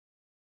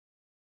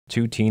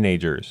Two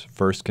teenagers,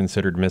 first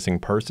considered missing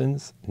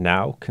persons,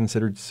 now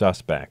considered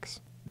suspects.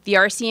 The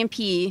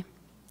RCMP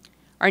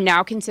are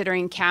now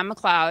considering Cam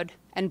McLeod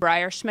and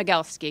Briar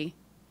Schmigelski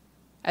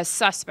as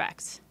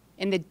suspects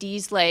in the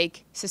Dease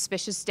Lake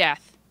suspicious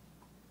death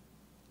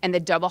and the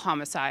double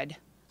homicide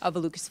of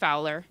Lucas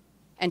Fowler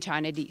and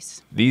China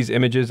Dease. These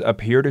images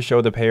appear to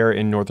show the pair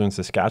in northern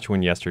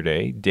Saskatchewan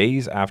yesterday,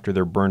 days after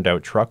their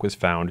burned-out truck was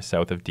found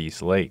south of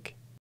Dease Lake.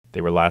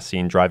 They were last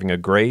seen driving a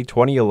gray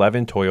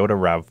 2011 Toyota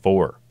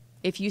RAV4.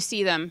 If you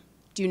see them,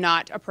 do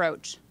not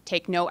approach,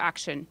 take no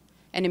action,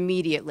 and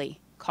immediately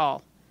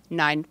call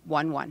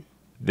 911.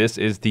 This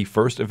is the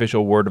first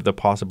official word of the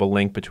possible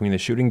link between the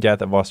shooting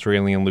death of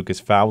Australian Lucas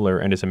Fowler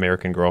and his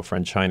American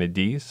girlfriend China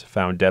Dease,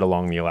 found dead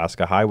along the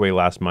Alaska Highway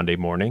last Monday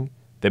morning,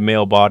 the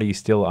male body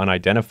still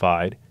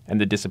unidentified, and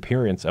the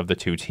disappearance of the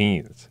two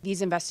teens.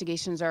 These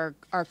investigations are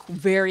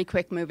very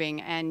quick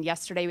moving, and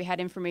yesterday we had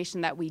information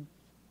that we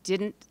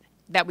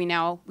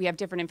have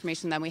different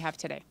information than we have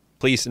today.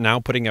 Police now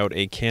putting out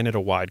a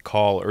Canada-wide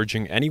call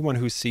urging anyone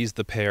who sees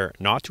the pair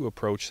not to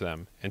approach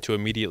them and to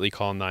immediately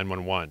call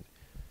 911.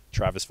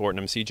 Travis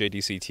Fortnum,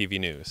 CJDC-TV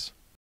News.